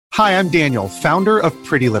Hi, I'm Daniel, founder of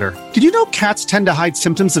Pretty Litter. Did you know cats tend to hide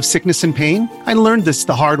symptoms of sickness and pain? I learned this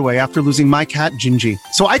the hard way after losing my cat, Gingy.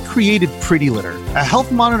 So I created Pretty Litter, a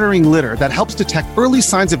health monitoring litter that helps detect early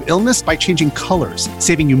signs of illness by changing colors,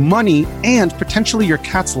 saving you money and potentially your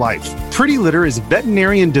cat's life. Pretty Litter is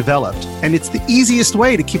veterinarian developed, and it's the easiest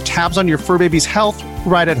way to keep tabs on your fur baby's health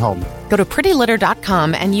right at home. Go to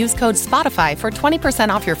prettylitter.com and use code SPOTIFY for 20%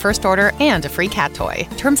 off your first order and a free cat toy.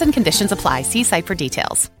 Terms and conditions apply. See site for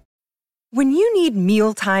details. When you need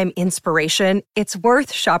mealtime inspiration, it's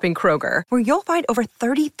worth shopping Kroger, where you'll find over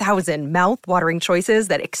 30,000 mouth-watering choices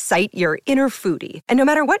that excite your inner foodie. And no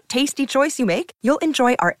matter what tasty choice you make, you'll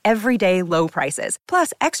enjoy our everyday low prices,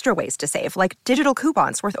 plus extra ways to save, like digital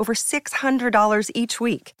coupons worth over $600 each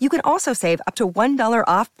week. You can also save up to $1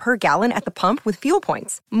 off per gallon at the pump with fuel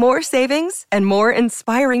points. More savings and more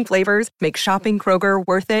inspiring flavors make shopping Kroger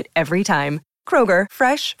worth it every time. Kroger,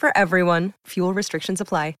 fresh for everyone. Fuel restrictions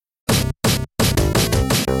apply.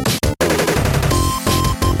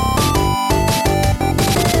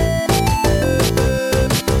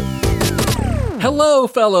 Hello,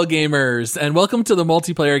 fellow gamers, and welcome to the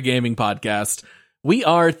Multiplayer Gaming Podcast. We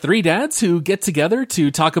are three dads who get together to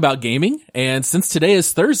talk about gaming, and since today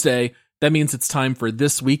is Thursday, that means it's time for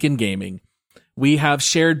This Week in Gaming. We have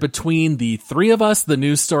shared between the three of us the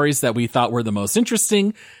news stories that we thought were the most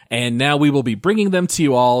interesting, and now we will be bringing them to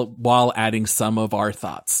you all while adding some of our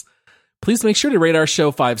thoughts. Please make sure to rate our show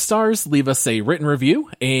 5 stars, leave us a written review,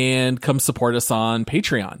 and come support us on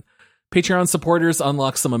Patreon. Patreon supporters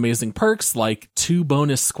unlock some amazing perks like 2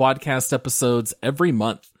 bonus Squadcast episodes every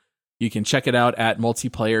month. You can check it out at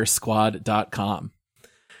multiplayersquad.com.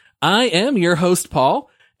 I am your host, Paul,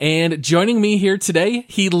 and joining me here today,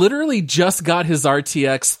 he literally just got his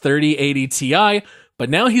RTX 3080 Ti, but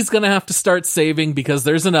now he's going to have to start saving because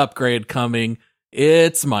there's an upgrade coming.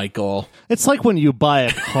 It's Michael. It's like when you buy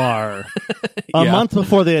a car a month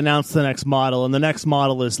before they announce the next model, and the next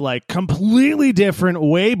model is like completely different,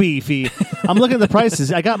 way beefy. I'm looking at the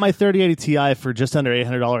prices. I got my 3080 Ti for just under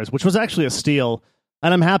 $800, which was actually a steal,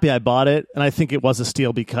 and I'm happy I bought it, and I think it was a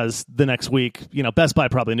steal because the next week, you know, Best Buy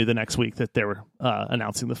probably knew the next week that they were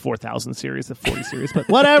announcing the 4000 series, the 40 series, but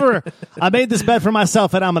whatever. I made this bet for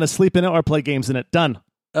myself, and I'm going to sleep in it or play games in it. Done.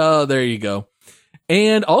 Oh, there you go.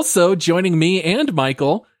 And also joining me and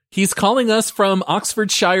Michael, he's calling us from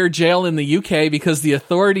Oxfordshire jail in the UK because the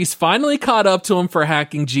authorities finally caught up to him for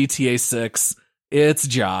hacking GTA 6. It's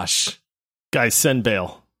Josh. Guys, send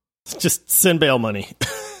bail. Just send bail money.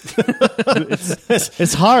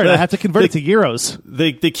 It's hard. I have to convert it to euros.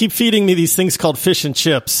 They keep feeding me these things called fish and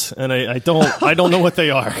chips, and I don't know what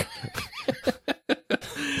they are.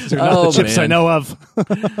 They're not the chips I know of.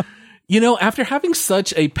 You know, after having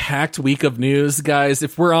such a packed week of news, guys,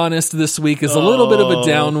 if we're honest, this week is a little bit of a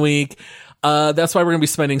down week. That's why we're going to be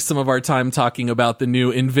spending some of our time talking about the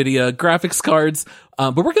new NVIDIA graphics cards.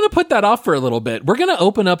 But we're going to put that off for a little bit. We're going to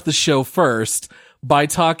open up the show first by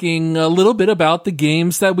talking a little bit about the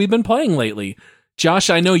games that we've been playing lately. Josh,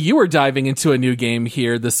 I know you were diving into a new game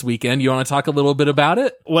here this weekend. You want to talk a little bit about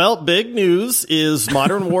it? Well, big news is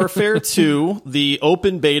Modern Warfare 2. The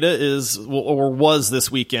open beta is, or was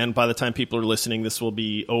this weekend. By the time people are listening, this will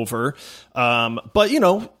be over. But, you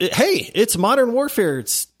know, hey, it's Modern Warfare.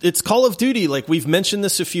 It's Call of Duty. Like, we've mentioned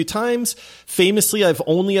this a few times. Famously, I've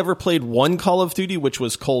only ever played one Call of Duty, which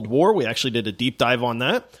was Cold War. We actually did a deep dive on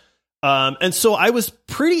that. And so I was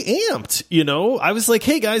pretty amped, you know, I was like,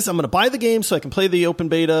 hey guys, I'm going to buy the game so I can play the open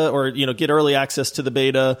beta or, you know, get early access to the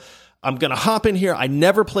beta. I'm going to hop in here. I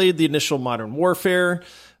never played the initial Modern Warfare,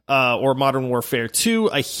 or Modern Warfare 2.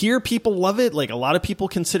 I hear people love it. Like a lot of people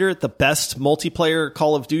consider it the best multiplayer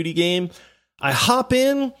Call of Duty game. I hop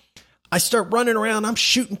in, I start running around. I'm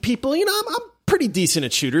shooting people. You know, I'm pretty decent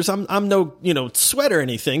at shooters. I'm no, you know, sweat or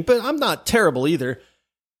anything, but I'm not terrible either.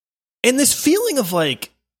 And this feeling of like,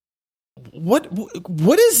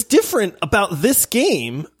 what is different about this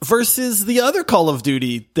game versus the other Call of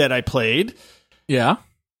Duty that I played? Yeah.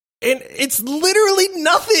 And it's literally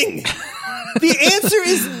nothing. The answer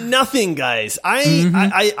is nothing, guys.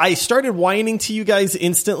 I started whining to you guys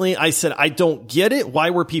instantly. I said, I don't get it. Why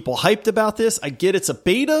were people hyped about this? I get it's a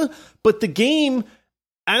beta, but the game,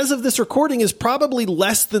 as of this recording, is probably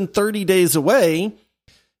less than 30 days away.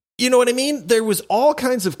 You know what I mean? There was all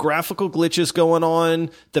kinds of graphical glitches going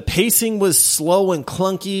on. The pacing was slow and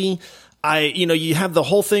clunky. You have the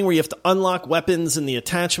whole thing where you have to unlock weapons and the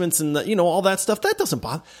attachments and the, you know, all that stuff. That doesn't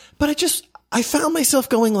bother. But I found myself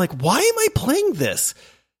going like, why am I playing this?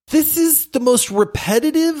 This is the most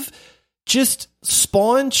repetitive, just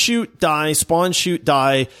spawn, shoot, die, spawn, shoot,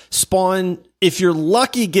 die, spawn. If you're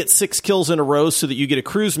lucky, get 6 kills in a row so that you get a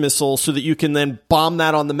cruise missile so that you can then bomb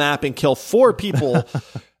that on the map and kill 4 people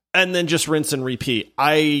and then just rinse and repeat.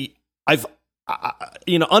 I've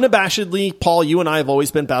unabashedly, Paul, you and I have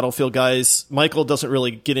always been Battlefield guys. Michael doesn't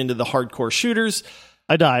really get into the hardcore shooters.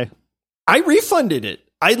 I die. I refunded it.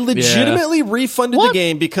 I legitimately refunded the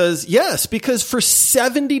game because for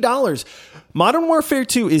 $70, Modern Warfare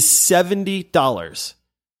 2 is $70.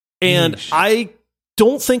 And I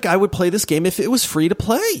don't think I would play this game if it was free to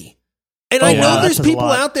play. And I know there's people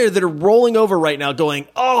out there that are rolling over right now going,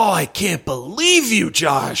 oh, I can't believe you,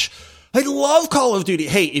 Josh. I love Call of Duty.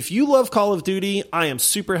 Hey, if you love Call of Duty, I am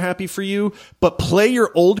super happy for you, but play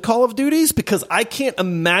your old Call of Duties because I can't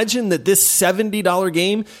imagine that this $70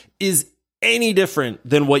 game is any different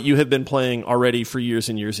than what you have been playing already for years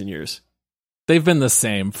and years and years. They've been the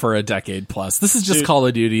same for a decade plus. This is just Call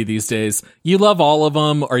of Duty these days. You love all of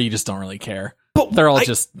them or you just don't really care. But they're all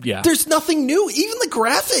there's nothing new. Even the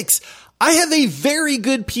graphics. I have a very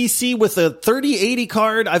good PC with a 3080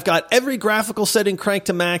 card. I've got every graphical setting cranked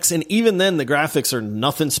to max, and even then the graphics are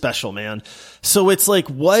nothing special, man. So it's like,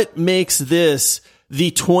 what makes this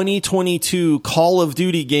the 2022 Call of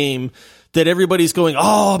Duty game that everybody's going,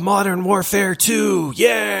 oh, Modern Warfare 2,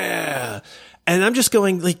 yeah. And I'm just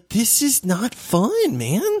going, like, this is not fun,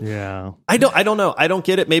 man. Yeah. I don't know. I don't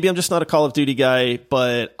get it. Maybe I'm just not a Call of Duty guy,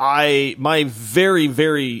 but my very,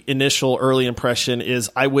 very initial early impression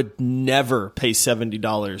is I would never pay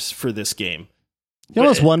 $70 for this game. You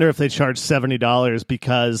almost wonder if they charged $70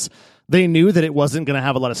 because they knew that it wasn't going to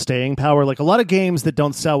have a lot of staying power. Like a lot of games that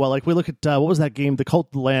don't sell well, like we look at, what was that game? The Cult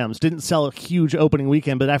of the Lambs didn't sell a huge opening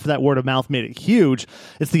weekend, but after that word of mouth made it huge.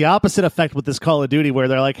 It's the opposite effect with this Call of Duty where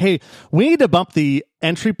they're like, hey, we need to bump the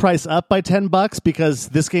entry price up by $10 because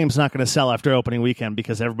this game's not going to sell after opening weekend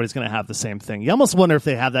because everybody's going to have the same thing. You almost wonder if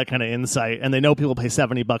they have that kind of insight and they know people pay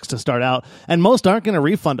 $70 to start out and most aren't going to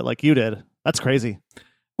refund it like you did. That's crazy.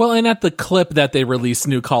 Well, and at the clip that they release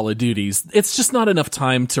new Call of Duties, it's just not enough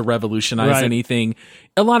time to revolutionize anything.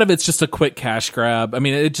 A lot of it's just a quick cash grab. I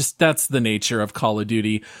mean, that's the nature of Call of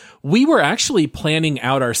Duty. We were actually planning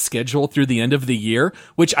out our schedule through the end of the year,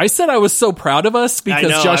 which I said I was so proud of us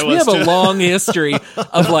because, Josh, we have a long history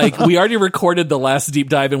of like, we already recorded the last deep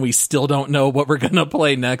dive and we still don't know what we're going to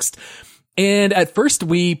play next. And at first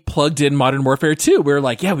we plugged in Modern Warfare 2. We were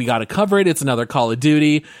like, yeah, we got to cover it. It's another Call of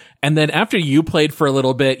Duty. And then after you played for a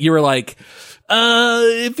little bit, you were like,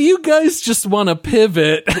 if you guys just want to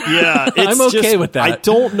pivot, I'm okay with that. I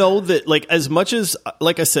don't know that, like, as much as,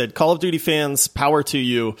 like I said, Call of Duty fans, power to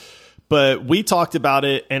you. But we talked about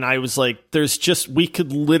it, and I was like, we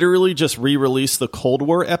could literally just re-release the Cold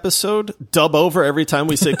War episode, dub over every time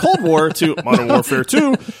we say Cold War to Modern Warfare 2,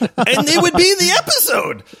 and it would be the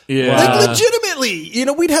episode. Yeah. Like, legitimately.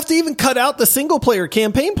 We'd have to even cut out the single-player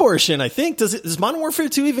campaign portion, I think. Does Modern Warfare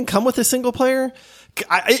 2 even come with a single player?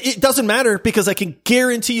 It doesn't matter, because I can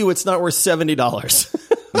guarantee you it's not worth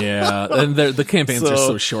 $70. Yeah, and the campaigns are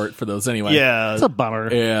so short for those anyway. Yeah. It's a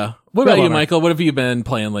bummer. Yeah. What about you, Michael? What have you been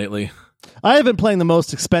playing lately? I have been playing the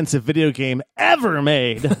most expensive video game ever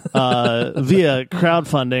made via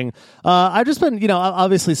crowdfunding. I've just been,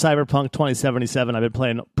 obviously Cyberpunk 2077. I've been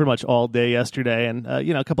playing pretty much all day yesterday and,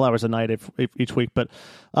 a couple hours a night each week. But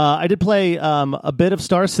I did play a bit of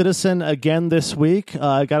Star Citizen again this week.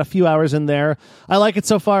 I got a few hours in there. I like it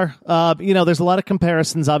so far. There's a lot of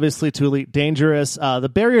comparisons, obviously, to Elite Dangerous. The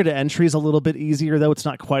barrier to entry is a little bit easier, though. It's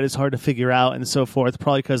not quite as hard to figure out and so forth,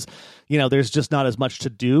 probably because, there's just not as much to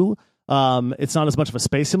do. It's not as much of a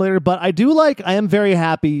space simulator, but I am very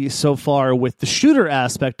happy so far with the shooter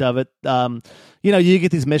aspect of it. You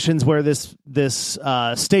get these missions where this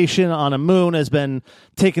station on a moon has been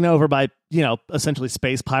taken over by, essentially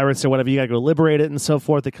space pirates or whatever. You got to go liberate it and so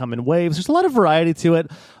forth. They come in waves. There's a lot of variety to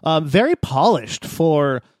it. Very polished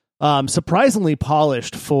for... surprisingly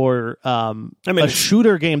polished for a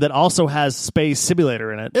shooter game that also has space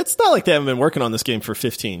simulator in it. It's not like they haven't been working on this game for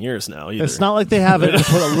 15 years now either. It's not like they haven't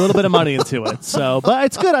put a little bit of money into it. So, but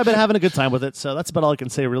it's good. I've been having a good time with it. So that's about all I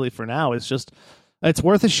can say really for now. It's just, it's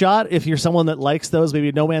worth a shot if you're someone that likes those,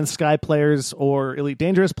 maybe No Man's Sky players or Elite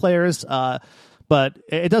Dangerous players. But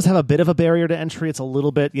it does have a bit of a barrier to entry. It's a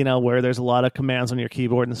little bit, where there's a lot of commands on your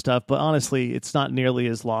keyboard and stuff. But honestly, it's not nearly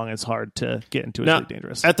as long as hard to get into. Now, Elite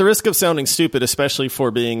Dangerous. At the risk of sounding stupid, especially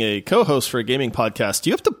for being a co-host for a gaming podcast, do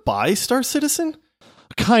you have to buy Star Citizen?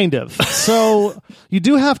 Kind of. So you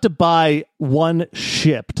do have to buy one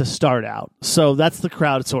ship to start out. So that's the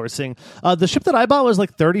crowdsourcing. The ship that I bought was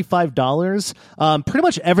like $35. Pretty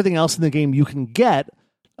much everything else in the game you can get.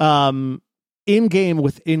 in-game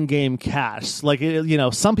with in-game cash. Like,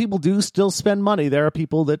 some people do still spend money. There are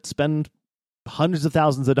people that spend hundreds of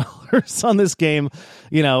thousands of dollars on this game,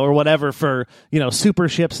 or whatever for, super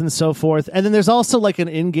ships and so forth. And then there's also like an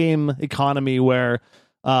in-game economy where,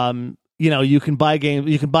 you can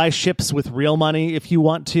buy ships with real money if you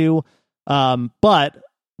want to. But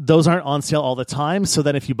those aren't on sale all the time. So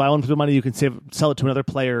then if you buy one for the money, you can sell it to another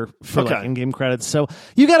player for like in-game credits. So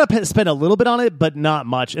you got to spend a little bit on it, but not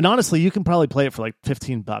much. And honestly, you can probably play it for like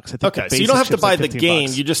 $15. I think. Okay, so you don't have to buy the game.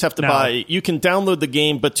 You just have to buy. You can download the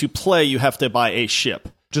game, but to play, you have to buy a ship.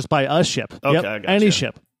 Just buy a ship. Okay, yep, I gotcha. Any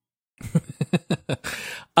ship.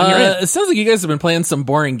 It sounds like you guys have been playing some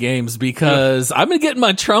boring games because I've been getting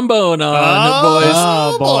my trombone on, boys.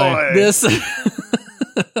 Oh boy. This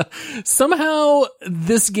somehow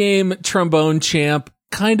this game, Trombone Champ,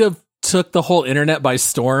 kind of took the whole internet by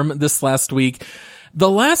storm this last week. The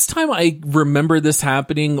last time I remember this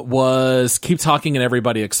happening was Keep Talking and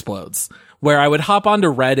Everybody Explodes, where I would hop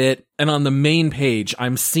onto Reddit and on the main page,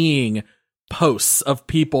 I'm seeing posts of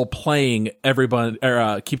people playing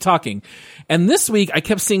Keep Talking. And this week I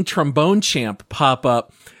kept seeing Trombone Champ pop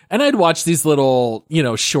up, and I'd watch these little,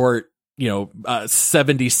 short,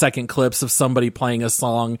 70-second clips of somebody playing a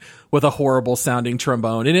song with a horrible sounding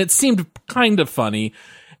trombone. And it seemed kind of funny.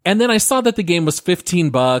 And then I saw that the game was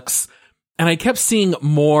 $15, and I kept seeing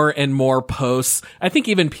more and more posts. I think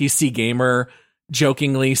even PC Gamer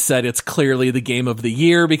jokingly said it's clearly the game of the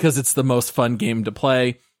year because it's the most fun game to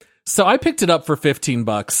play. So I picked it up for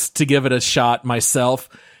 $15 to give it a shot myself.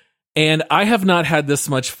 And I have not had this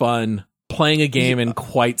much fun playing a game in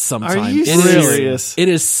quite some time. Are you serious? It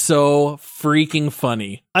is so freaking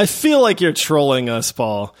funny. I feel like you're trolling us,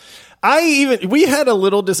 Paul. We had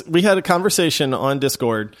a conversation on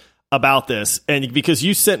Discord about this, and because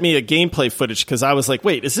you sent me a gameplay footage, because I was like,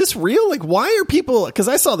 wait, is this real? Like, why are people, because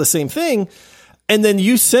I saw the same thing, and then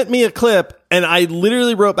you sent me a clip, and I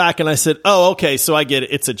literally wrote back and I said, oh, okay, so I get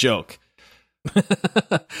it. It's a joke.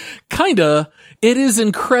 Kinda. It is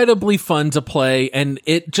incredibly fun to play, and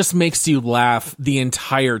it just makes you laugh the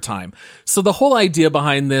entire time. So the whole idea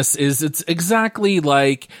behind this is it's exactly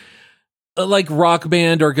like Rock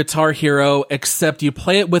Band or Guitar Hero, except you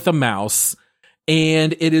play it with a mouse,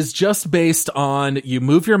 and it is just based on you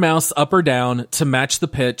move your mouse up or down to match the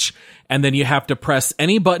pitch, and then you have to press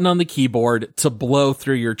any button on the keyboard to blow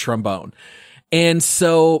through your trombone. And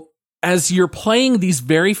so as you're playing these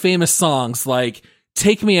very famous songs like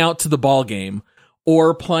Take Me Out to the Ball Game,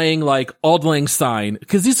 or playing like Auld Lang Syne,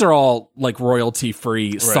 because these are all like royalty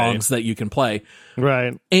free songs that you can play.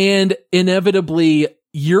 Right. And inevitably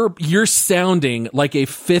you're sounding like a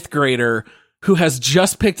fifth grader who has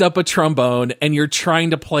just picked up a trombone, and you're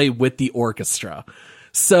trying to play with the orchestra.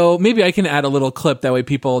 So maybe I can add a little clip, that way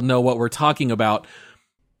people know what we're talking about.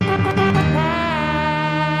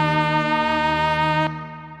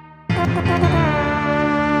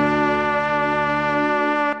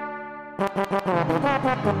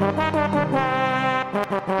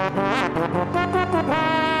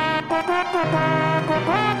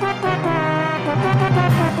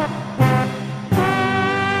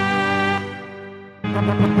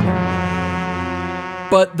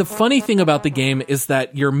 But the funny thing about the game is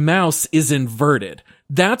that your mouse is inverted.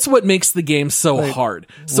 That's what makes the game so hard.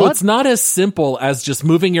 So it's not as simple as just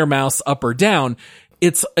moving your mouse up or down.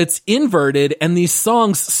 It's inverted, and these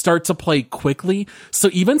songs start to play quickly. So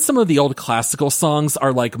even some of the old classical songs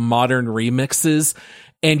are like modern remixes,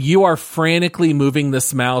 and you are frantically moving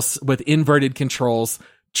this mouse with inverted controls,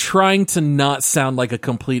 trying to not sound like a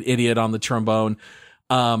complete idiot on the trombone.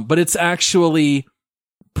 But it's actually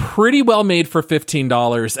pretty well made for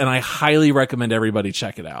 $15, and I highly recommend everybody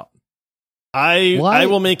check it out. I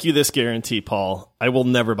will make you this guarantee, Paul. I will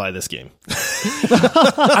never buy this game.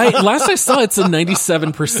 Last I saw, it's a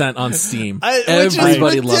 97% on Steam.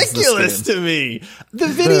 Everybody loves this game. Ridiculous to me. The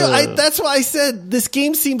video, that's why I said this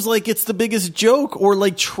game seems like it's the biggest joke or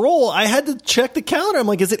like troll. I had to check the counter. I'm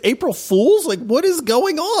like, is it April Fool's? Like, what is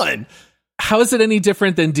going on? How is it any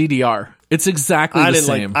different than DDR? It's exactly the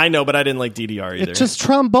same. I know, but I didn't like DDR either. It's just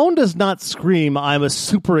trombone does not scream, I'm a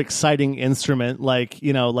super exciting instrument. Like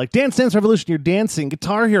Dance Dance Revolution, you're dancing.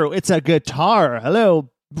 Guitar Hero, it's a guitar. Hello.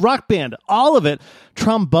 Rock Band, all of it.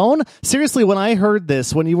 Trombone? Seriously, when I heard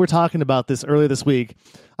this, when you were talking about this earlier this week,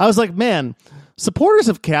 I was like, man, supporters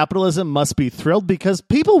of capitalism must be thrilled because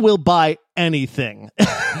people will buy anything.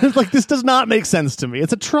 Like, this does not make sense to me.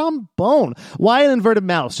 It's a trombone. Why an inverted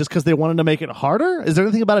mouse? Just because they wanted to make it harder? Is there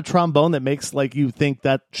anything about a trombone that makes like you think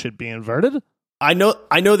that should be inverted? I know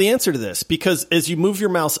the answer to this, because as you move your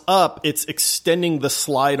mouse up, it's extending the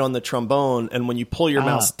slide on the trombone, and when you pull your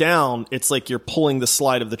mouse down, it's like you're pulling the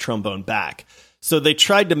slide of the trombone back. So they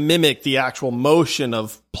tried to mimic the actual motion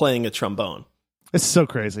of playing a trombone. It's so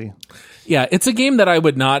crazy. Yeah, it's a game that I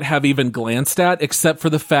would not have even glanced at, except for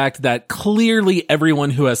the fact that clearly everyone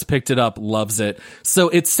who has picked it up loves it. So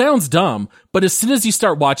it sounds dumb, but as soon as you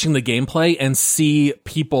start watching the gameplay and see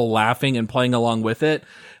people laughing and playing along with it,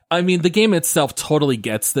 I mean, the game itself totally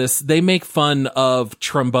gets this. They make fun of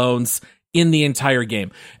trombones in the entire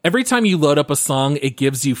game. Every time you load up a song, it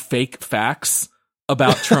gives you fake facts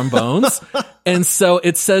about trombones. And so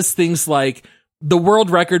it says things like, the world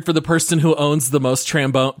record for the person who owns the most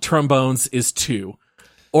trombones is 2.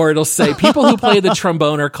 Or it'll say, people who play the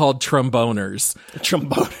trombone are called tromboners.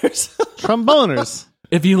 Tromboners.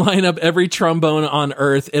 If you line up every trombone on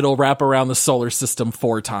Earth, it'll wrap around the solar system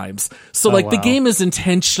 4 times. So, the game is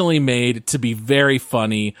intentionally made to be very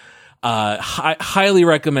funny. Highly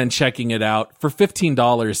recommend checking it out. For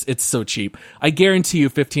 $15, it's so cheap. I guarantee you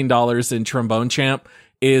 $15 in Trombone Champ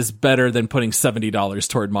is better than putting $70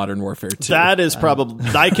 toward Modern Warfare 2. That is probably...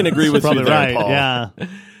 I can agree with you there, right, Paul. Yeah.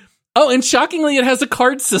 Oh, and shockingly, it has a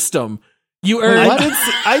card system. You earn...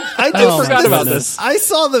 I forgot about this. I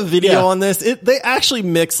saw the video on this. They actually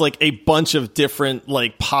mix like a bunch of different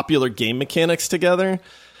like popular game mechanics together,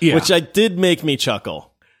 which did make me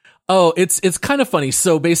chuckle. Oh, it's kind of funny.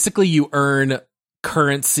 So basically you earn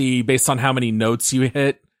currency based on how many notes you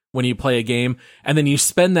hit when you play a game, and then you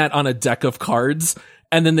spend that on a deck of cards,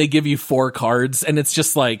 and then they give you 4 cards, and it's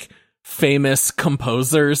just like famous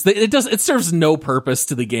composers. It serves no purpose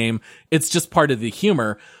to the game. It's just part of the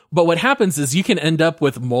humor. But what happens is you can end up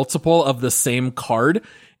with multiple of the same card,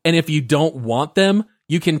 and if you don't want them,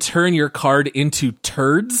 you can turn your card into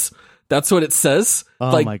turds. That's what it says.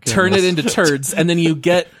 Turn it into turds, and then you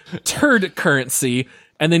get turd currency,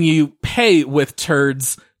 and then you pay with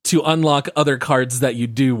turds to unlock other cards that you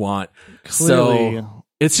do want. So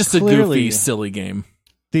it's just a goofy, silly game.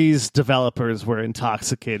 These developers were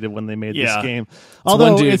intoxicated when they made this game.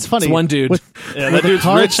 Although it's funny. It's one dude. That dude's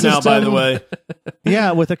rich now, by the way.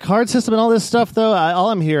 Yeah, with the card system and all this stuff, though, all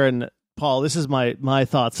I'm hearing, Paul, this is my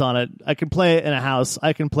thoughts on it. I can play it in a house.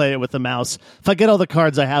 I can play it with a mouse. If I get all the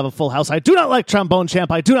cards, I have a full house. I do not like Trombone Champ.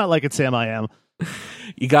 I do not like it, Sam I Am.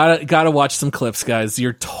 You gotta watch some clips, guys.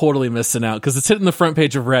 You're totally missing out because it's hitting the front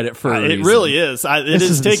page of Reddit for a reason. It really is. It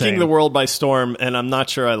is taking insane. The world by storm, and I'm not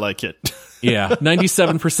sure I like it. Yeah,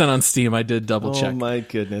 97% on Steam. I did double check. Oh my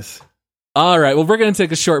goodness. All right, well, we're going to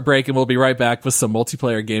take a short break, and we'll be right back with some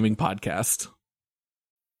Multiplayer Gaming Podcast.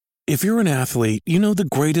 If you're an athlete, you know the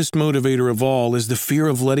greatest motivator of all is the fear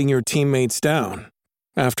of letting your teammates down.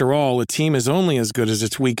 After all, a team is only as good as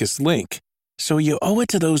its weakest link. So you owe it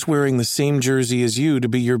to those wearing the same jersey as you to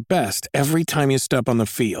be your best every time you step on the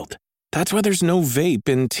field. That's why there's no vape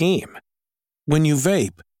in team. When you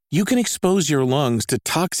vape, you can expose your lungs to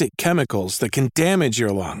toxic chemicals that can damage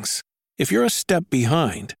your lungs. If you're a step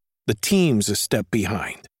behind, the team's a step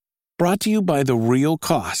behind. Brought to you by The Real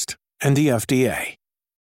Cost and the FDA.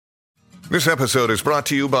 This episode is brought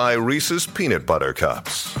to you by Reese's Peanut Butter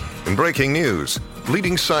Cups. In breaking news,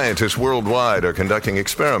 leading scientists worldwide are conducting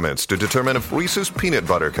experiments to determine if Reese's Peanut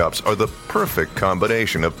Butter Cups are the perfect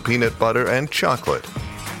combination of peanut butter and chocolate.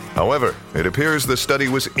 However, it appears the study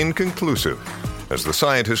was inconclusive, as the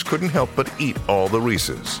scientists couldn't help but eat all the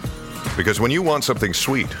Reese's. Because when you want something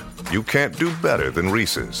sweet, you can't do better than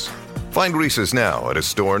Reese's. Find Reese's now at a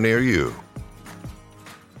store near you.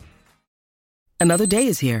 Another day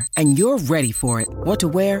is here, and you're ready for it. What to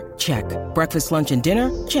wear? Check. Breakfast, lunch, and dinner?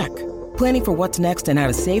 Check. Planning for what's next and how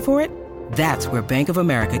to save for it? That's where Bank of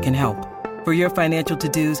America can help. For your financial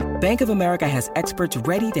to-dos, Bank of America has experts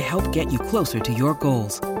ready to help get you closer to your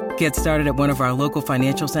goals. Get started at one of our local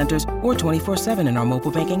financial centers or 24/7 in our mobile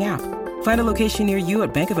banking app. Find a location near you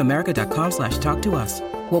at bankofamerica.com/talktous.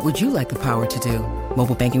 What would you like the power to do?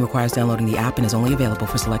 Mobile banking requires downloading the app and is only available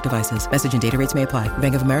for select devices. Message and data rates may apply.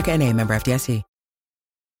 Bank of America NA, member FDIC.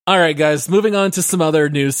 All right, guys, moving on to some other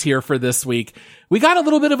news here for this week. We got a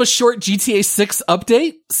little bit of a short GTA 6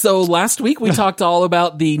 update. So last week we talked all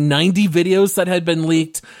about the 90 videos that had been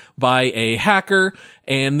leaked by a hacker.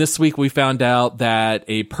 And this week we found out that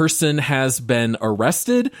a person has been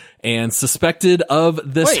arrested and suspected of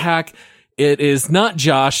this hack. It is not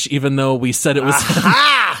Josh, even though we said it was.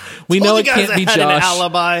 We know it can't be Josh. An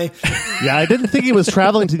alibi. Yeah, I didn't think he was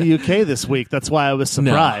traveling to the UK this week. That's why I was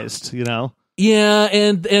surprised, you know? Yeah,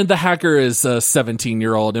 and the hacker is a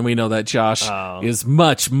 17-year-old, and we know that Josh is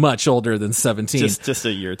much, much older than 17. Just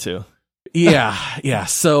a year or two. Yeah.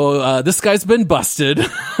 So this guy's been busted,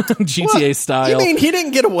 GTA style. You mean he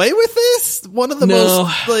didn't get away with this? One of the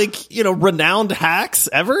most renowned hacks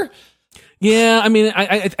ever? Yeah, I mean,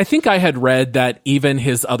 I think I had read that even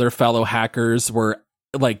his other fellow hackers were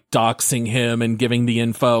like doxing him and giving the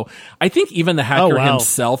info. I think even the hacker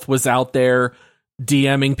himself was out there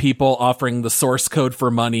DMing people, offering the source code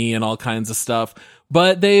for money and all kinds of stuff.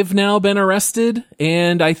 But they've now been arrested.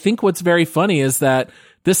 And I think what's very funny is that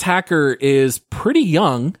this hacker is pretty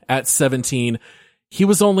young at 17. He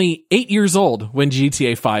was only 8 years old when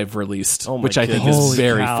GTA 5 released, which I think is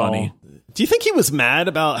very funny. Do you think he was mad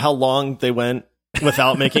about how long they went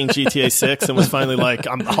without making GTA 6 and was finally like,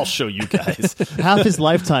 I'll show you guys? Half his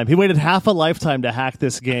lifetime. He waited half a lifetime to hack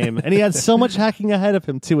this game. And he had so much hacking ahead of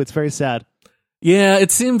him, too. It's very sad. Yeah, it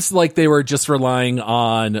seems like they were just relying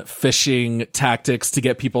on phishing tactics to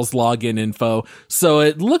get people's login info. So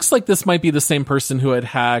it looks like this might be the same person who had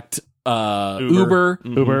hacked Uber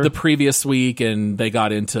the previous week, and they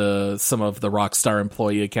got into some of the Rockstar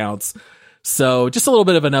employee accounts. So just a little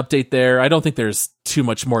bit of an update there. I don't think there's too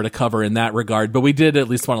much more to cover in that regard, but we did at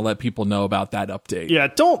least want to let people know about that update. Yeah,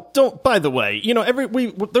 don't. By the way,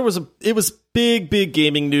 it was big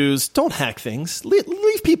gaming news. Don't hack things.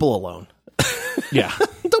 Leave people alone. Yeah.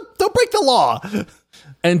 Don't break the law.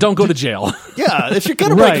 And don't go to jail. Yeah, if you're going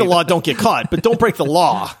to break the law, don't get caught, but don't break the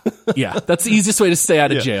law. Yeah, that's the easiest way to stay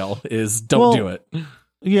out of jail is don't do it.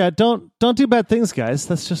 Yeah, don't do bad things, guys.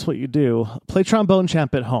 That's just what you do. Play trombone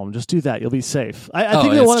champ at home. Just do that. You'll be safe. I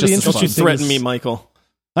think that one of the interesting Don't you threaten me, Michael.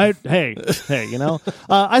 Hey,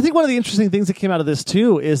 I think one of the interesting things that came out of this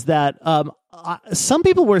too is that some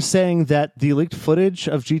people were saying that the leaked footage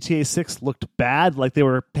of GTA 6 looked bad, like they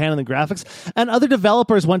were panning the graphics, and other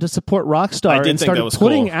developers went to support Rockstar and started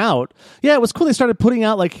putting out. Yeah, it was cool. They started putting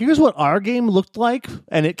out like, here's what our game looked like,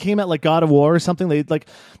 and it came out like God of War or something. That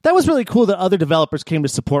was really cool that other developers came to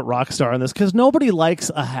support Rockstar on this, because nobody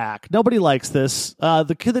likes a hack. Nobody likes this.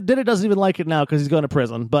 The kid that did it doesn't even like it now because he's going to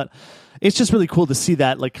prison, but it's just really cool to see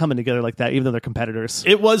that like coming together like that, even though they're competitors.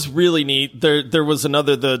 It was really neat. There was the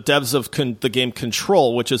devs of the game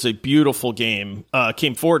Control, which is a beautiful game,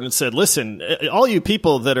 came forward and said, listen, all you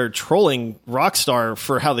people that are trolling Rockstar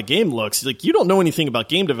for how the game looks, like, you don't know anything about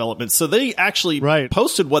game development. So they actually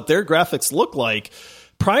posted what their graphics look like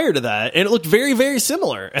prior to that, and it looked very, very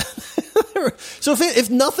similar. So if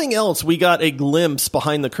nothing else, we got a glimpse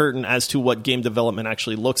behind the curtain as to what game development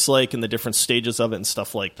actually looks like and the different stages of it and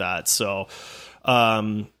stuff like that. So,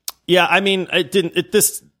 yeah, I mean,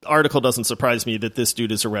 this article doesn't surprise me that this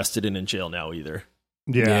dude is arrested and in jail now either.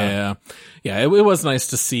 Yeah. It was nice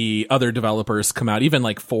to see other developers come out, even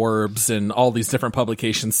like Forbes and all these different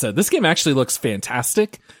publications said this game actually looks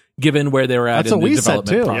fantastic given where they were at in the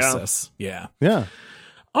development process. Yeah.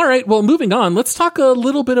 All right, well, moving on, let's talk a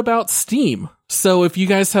little bit about Steam. So if you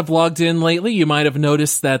guys have logged in lately, you might have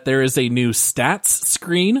noticed that there is a new stats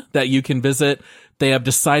screen that you can visit. They have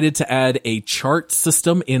decided to add a chart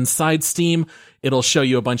system inside Steam. It'll show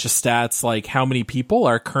you a bunch of stats like how many people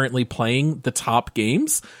are currently playing the top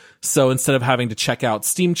games. So instead of having to check out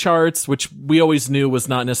Steam charts, which we always knew was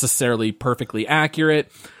not necessarily perfectly accurate,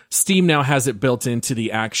 Steam now has it built into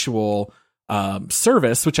the actual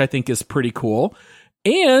service, which I think is pretty cool.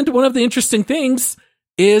 And one of the interesting things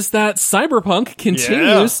is that Cyberpunk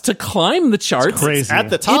continues to climb the charts. It's crazy. It's at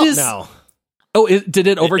the top now. Oh, did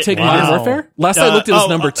it overtake Modern Warfare? Last I looked, it was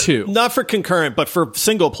number 2. Not for concurrent, but for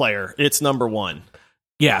single player, it's number 1.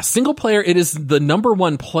 Yeah, single player, it is the number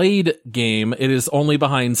 1 played game. It is only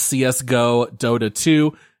behind CSGO, Dota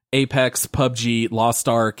 2, Apex, PUBG, Lost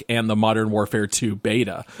Ark, and the Modern Warfare 2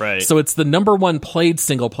 beta. Right. So it's the number 1 played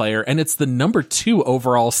single player, and it's the number 2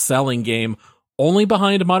 overall selling game, only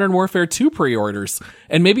behind Modern Warfare 2 pre-orders.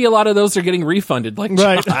 And maybe a lot of those are getting refunded.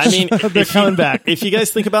 Right. I mean, they're coming back. If you guys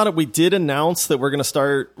think about it, we did announce that we're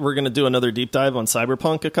going to do another deep dive on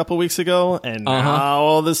Cyberpunk a couple weeks ago. And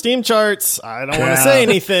now the Steam charts, I don't want to say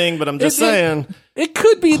anything, but I'm just saying. It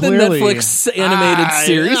could be the Netflix animated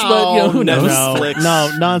series, but who knows?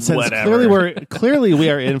 No, nonsense. Whatever. Clearly we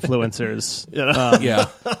are influencers. Yeah.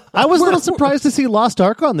 I was a little surprised to see Lost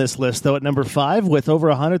Ark on this list, though, at number 5 with over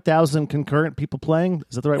 100,000 concurrent people playing.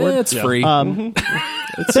 Is that the right word? It's free.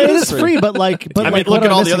 It is free, but look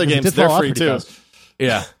at all the other games; they're free too.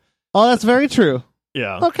 Yeah. Oh, that's very true.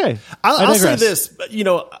 Yeah. Okay. I'll say this.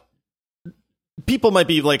 People might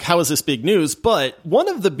be like, how is this big news? But one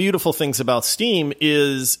of the beautiful things about Steam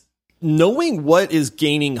is knowing what is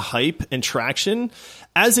gaining hype and traction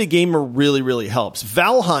as a gamer really, really helps.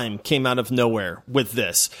 Valheim came out of nowhere with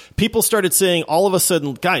this. People started saying all of a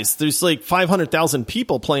sudden, guys, there's like 500,000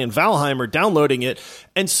 people playing Valheim or downloading it.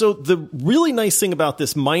 And so the really nice thing about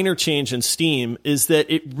this minor change in Steam is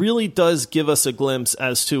that it really does give us a glimpse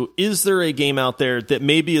as to, is there a game out there that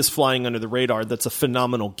maybe is flying under the radar that's a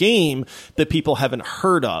phenomenal game that people haven't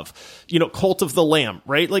heard of? You know, Cult of the Lamb,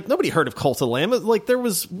 right? Like, nobody heard of Cult of the Lamb. Like, there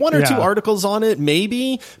was one or two articles on it,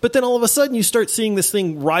 maybe, but then all of a sudden you start seeing this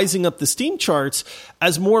thing rising up the Steam charts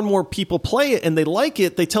as more and more people play it and they like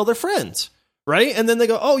it, they tell their friends. Right? And then they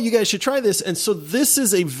go, oh, you guys should try this. And so this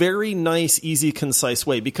is a very nice, easy, concise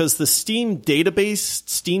way, because the Steam database,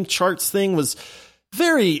 Steam charts thing was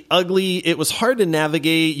very ugly. It was hard to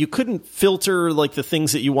navigate. You couldn't filter like the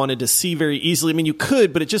things that you wanted to see very easily. I mean, you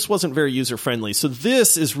could, but it just wasn't very user friendly. So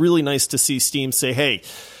this is really nice to see Steam say, hey,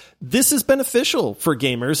 this is beneficial for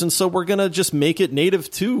gamers. And so we're going to just make it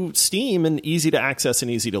native to Steam and easy to access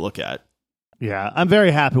and easy to look at. Yeah, I'm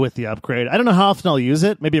very happy with the upgrade. I don't know how often I'll use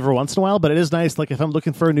it, maybe every once in a while, but it is nice. Like, if I'm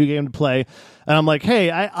looking for a new game to play and I'm like,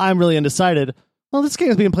 hey, I'm really undecided. Well, this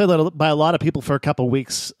game is being played by a lot of people for a couple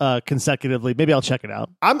weeks consecutively. Maybe I'll check it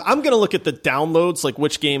out. I'm going to look at the downloads, like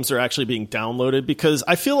which games are actually being downloaded, because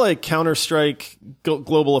I feel like Counter-Strike,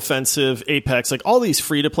 Global Offensive, Apex, like all these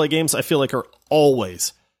free-to-play games, I feel like are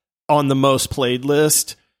always on the most played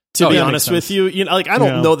list. To be honest with you, you know, like I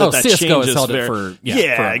don't know that CSGO changes has held very. It for,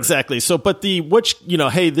 forever. Exactly. So, but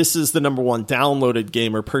hey, this is the number one downloaded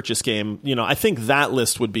game or purchase game. You know, I think that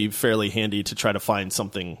list would be fairly handy to try to find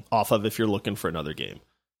something off of if you're looking for another game.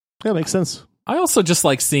 Yeah, makes sense. I also just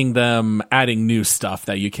like seeing them adding new stuff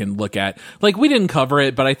that you can look at. Like, we didn't cover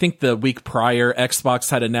it, but I think the week prior,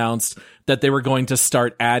 Xbox had announced that they were going to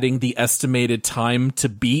start adding the estimated time to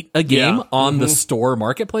beat a game on the store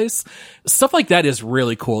marketplace. Stuff like that is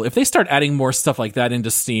really cool. If they start adding more stuff like that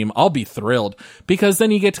into Steam, I'll be thrilled, because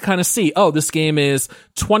then you get to kind of see, oh, this game is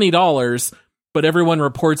 $20, but everyone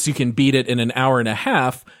reports you can beat it in an hour and a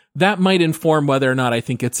half. That might inform whether or not I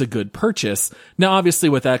think it's a good purchase. Now, obviously,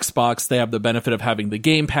 with Xbox, they have the benefit of having the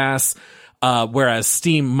Game Pass, whereas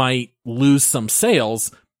Steam might lose some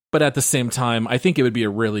sales. But at the same time, I think it would be a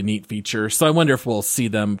really neat feature. So I wonder if we'll see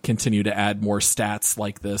them continue to add more stats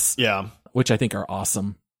like this. Yeah. Which I think are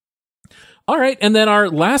awesome. All right. And then our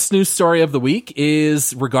last news story of the week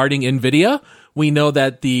is regarding NVIDIA. We know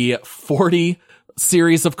that the 40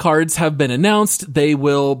 series of cards have been announced. They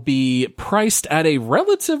will be priced at a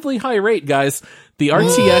relatively high rate, guys. The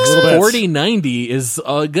RTX 4090 is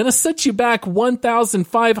going to set you back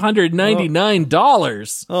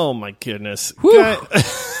 $1,599. Oh my goodness.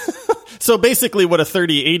 So basically what a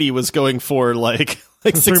 3080 was going for like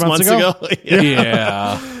 6 months ago.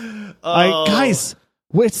 Yeah. Guys,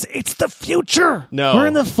 it's the future. No. We're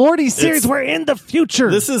in the 40 series. We're in the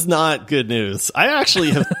future. This is not good news. I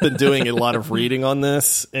actually have been doing a lot of reading on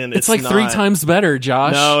this, and it's like not 3 times better,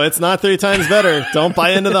 Josh. No, it's not 3 times better. Don't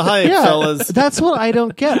buy into the hype, fellas. That's what I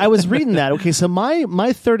don't get. I was reading that. Okay, so my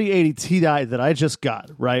 3080 Ti that I just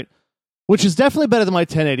got, right? Which is definitely better than my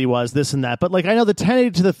 1080 was, this and that. But like, I know the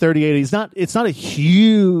 1080 to the 3080 is it's not a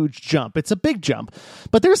huge jump. It's a big jump.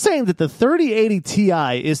 But they're saying that the 3080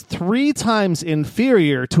 Ti is 3 times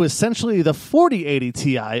inferior to essentially the 4080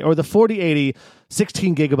 Ti or the 4080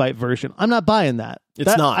 16 gigabyte version. I'm not buying that.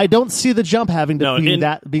 It's not. I don't see the jump having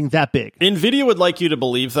to being that big. NVIDIA would like you to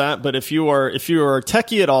believe that, but if you are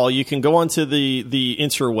techie at all, you can go onto the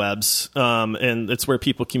interwebs, and it's where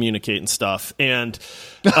people communicate and stuff. And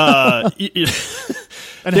there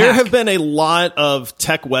have been a lot of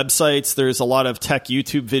tech websites. There's a lot of tech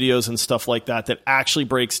YouTube videos and stuff like that actually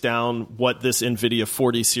breaks down what this NVIDIA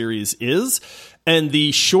 40 series is. And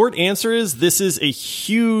the short answer is this is a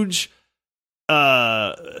huge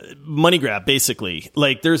money grab, basically.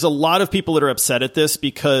 Like, there's a lot of people that are upset at this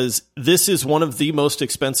because this is one of the most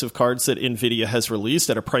expensive cards that NVIDIA has released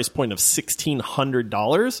at a price point of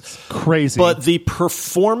 $1,600. Crazy. But the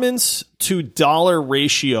performance to dollar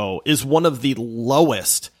ratio is one of the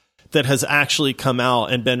lowest that has actually come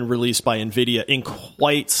out and been released by NVIDIA in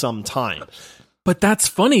quite some time. But that's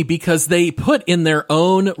funny because they put in their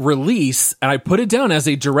own release, and I put it down as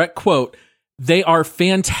a direct quote, they are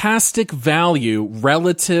fantastic value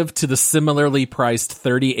relative to the similarly priced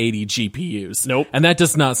 3080 GPUs. Nope. And that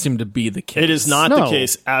does not seem to be the case. It is not the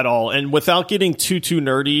case at all. And without getting too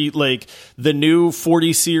nerdy, like the new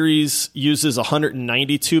 40 series uses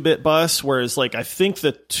 192-bit bus, whereas like I think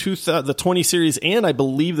the 20 series and I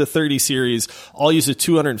believe the 30 series all use a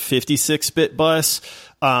 256-bit bus.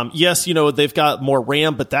 Yes, you know, they've got more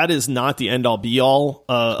RAM, but that is not the end all be all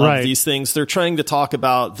of these things. They're trying to talk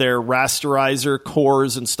about their rasterizer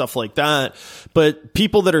cores and stuff like that. But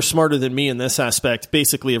people that are smarter than me in this aspect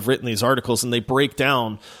basically have written these articles and they break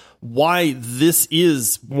down why this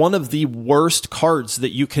is one of the worst cards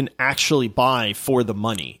that you can actually buy for the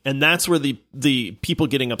money. And that's where the people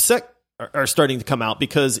getting upset are starting to come out,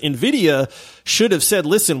 because NVIDIA should have said,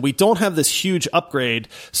 listen, we don't have this huge upgrade,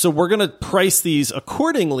 so we're going to price these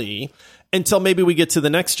accordingly until maybe we get to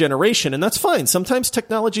the next generation. And that's fine. Sometimes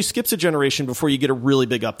technology skips a generation before you get a really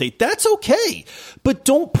big update. That's okay. But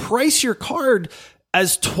don't price your card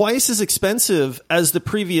as twice as expensive as the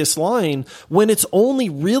previous line when it's only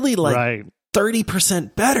really like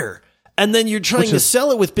 30% better. And then you're trying to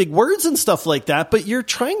sell it with big words and stuff like that, but you're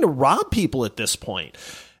trying to rob people at this point.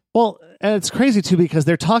 Well, and it's crazy, too, because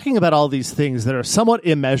they're talking about all these things that are somewhat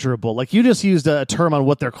immeasurable. Like, you just used a term on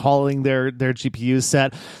what they're calling their GPU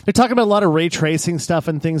set. They're talking about a lot of ray tracing stuff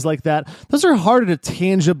and things like that. Those are harder to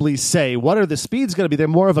tangibly say. What are the speeds going to be? They're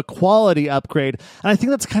more of a quality upgrade. And I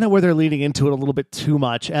think that's kind of where they're leaning into it a little bit too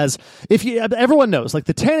much. As if everyone knows, like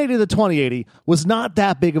the 1080 to the 2080 was not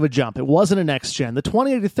that big of a jump. It wasn't a next gen. The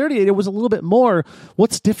 2080 to 3080 was a little bit more.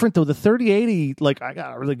 What's different, though? The 3080, like, I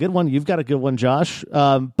got a really good one. You've got a good one, Josh.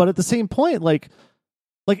 But at the same point, like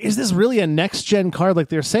is this really a next gen card like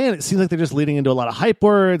they're saying? It seems like they're just leading into a lot of hype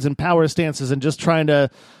words and power stances and just trying to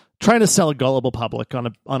sell a gullible public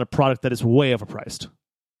on a product that is way overpriced.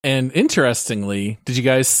 And interestingly, did you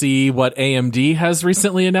guys see what AMD has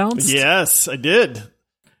recently announced? Yes, I did.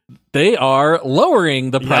 They are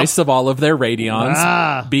lowering the price of all of their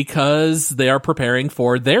Radeons because they are preparing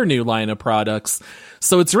for their new line of products.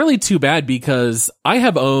 So it's really too bad, because I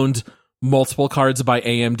have owned multiple cards by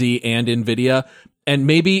AMD and NVIDIA, and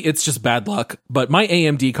maybe it's just bad luck, but my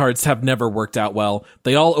AMD cards have never worked out well.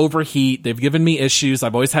 They all overheat. They've given me issues.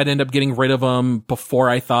 I've always had to end up getting rid of them before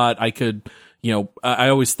I thought I could, I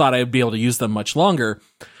always thought I'd be able to use them much longer.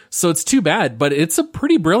 So it's too bad, but it's a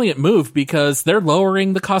pretty brilliant move because they're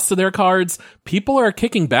lowering the cost of their cards. People are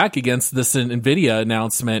kicking back against this NVIDIA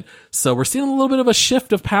announcement. So we're seeing a little bit of a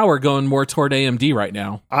shift of power going more toward AMD right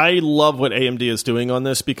now. I love what AMD is doing on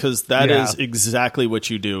this, because that is exactly what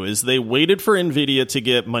you do. Is they waited for NVIDIA to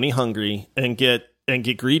get money hungry and get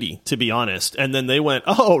greedy, to be honest. And then they went,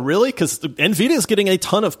 oh, really? Because NVIDIA is getting a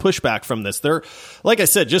ton of pushback from this. They're, like I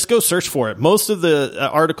said, just go search for it. Most of the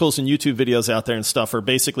articles and YouTube videos out there and stuff are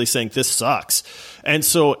basically saying this sucks. And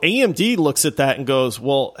so AMD looks at that and goes,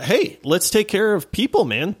 well, hey, let's take care of people,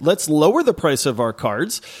 man. Let's lower the price of our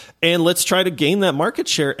cards and let's try to gain that market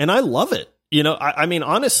share. And I love it. I mean,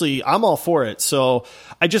 honestly, I'm all for it. So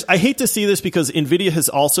I hate to see this, because NVIDIA has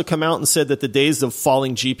also come out and said that the days of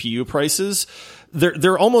falling GPU prices,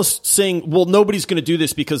 they're almost saying, well, nobody's going to do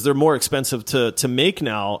this because they're more expensive to make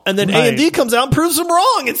now. And then AMD comes out and proves them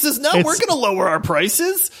wrong. It says, no, we're going to lower our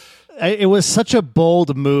prices. It was such a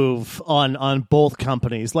bold move on both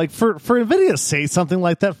companies. Like for NVIDIA to say something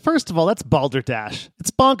like that, first of all, that's balderdash.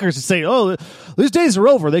 It's bonkers to say, oh, these days are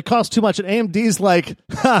over. They cost too much. And AMD's like,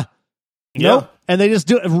 nope. Yeah. And they just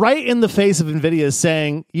do it right in the face of NVIDIA,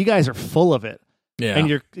 saying, you guys are full of it. Yeah. And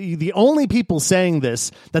you're the only people saying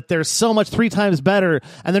this, that they're so much 3 times better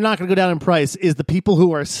and they're not going to go down in price, is the people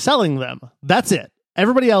who are selling them. That's it.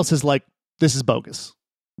 Everybody else is like, this is bogus.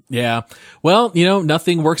 Yeah. Well,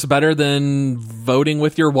 nothing works better than voting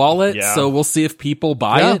with your wallet. Yeah. So we'll see if people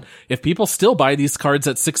buy it. If people still buy these cards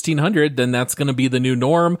at $1,600, then that's going to be the new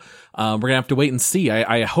norm. We're going to have to wait and see.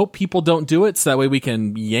 I hope people don't do it, so that way we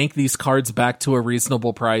can yank these cards back to a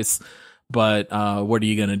reasonable price. But what are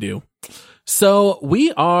you going to do? So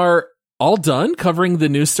we are all done covering the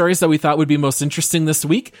news stories that we thought would be most interesting this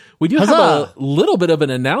week. We do have a little bit of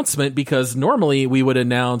an announcement, because normally we would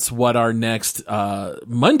announce what our next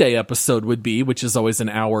Monday episode would be, which is always an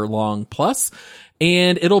hour long plus.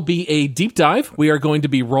 And it'll be a deep dive. We are going to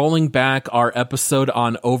be rolling back our episode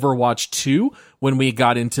on Overwatch 2 when we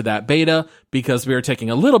got into that beta, because we are taking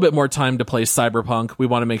a little bit more time to play Cyberpunk. We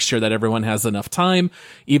want to make sure that everyone has enough time,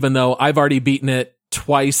 even though I've already beaten it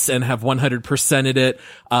twice and have 100%ed it.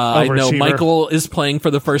 I know Michael is playing for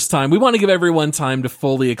the first time. We want to give everyone time to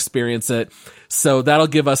fully experience it. So that'll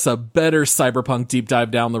give us a better Cyberpunk deep dive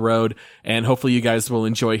down the road. And hopefully you guys will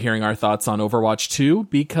enjoy hearing our thoughts on Overwatch 2,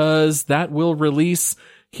 because that will release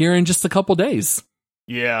here in just a couple days.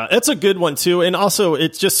 Yeah, that's a good one too. And also,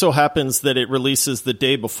 it just so happens that it releases the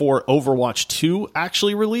day before Overwatch 2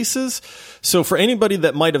 actually releases. So for anybody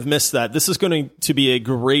that might have missed that, this is going to be a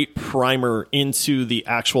great primer into the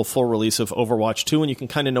actual full release of Overwatch 2, and you can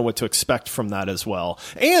kind of know what to expect from that as well.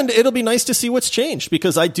 And it'll be nice to see what's changed,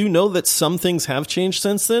 because I do know that some things have changed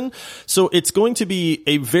since then. So it's going to be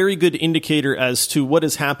a very good indicator as to what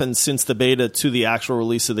has happened since the beta to the actual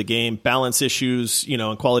release of the game, balance issues,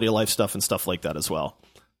 and quality of life stuff and stuff like that as well.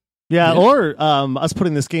 Yeah, or us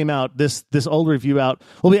putting this game out, this old review out,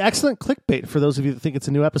 will be excellent clickbait for those of you that think it's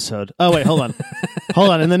a new episode. Oh, wait, hold on. Hold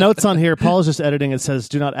on. In the notes on here, Paul is just editing. It says,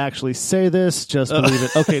 do not actually say this, just believe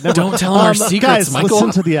it. Okay, never Don't tell our secrets, guys, Michael.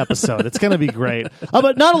 listen to the episode. It's going to be great.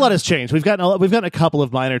 But not a lot has changed. We've gotten a couple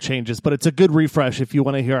of minor changes, but it's a good refresh if you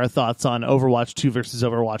want to hear our thoughts on Overwatch 2 versus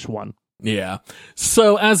Overwatch 1. Yeah.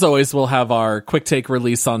 So as always, we'll have our quick take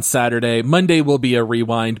release on Saturday. Monday will be a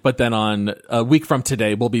rewind, but then on a week from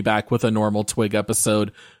today, we'll be back with a normal Twig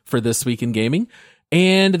episode for This Week in Gaming.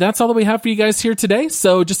 And that's all that we have for you guys here today.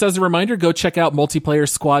 So just as a reminder, go check out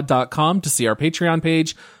multiplayersquad.com to see our Patreon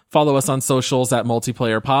page. Follow us on socials at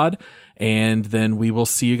multiplayerpod. And then we will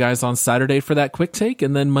see you guys on Saturday for that quick take,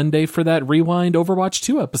 and then Monday for that rewind Overwatch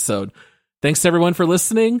 2 episode. Thanks everyone for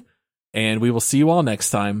listening. And we will see you all next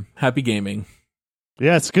time. Happy gaming.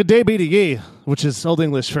 Yeah, it's good day, BDE, which is Old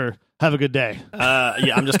English for have a good day.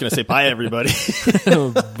 Yeah, I'm just going to say bye, everybody.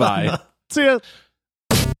 Bye. See ya.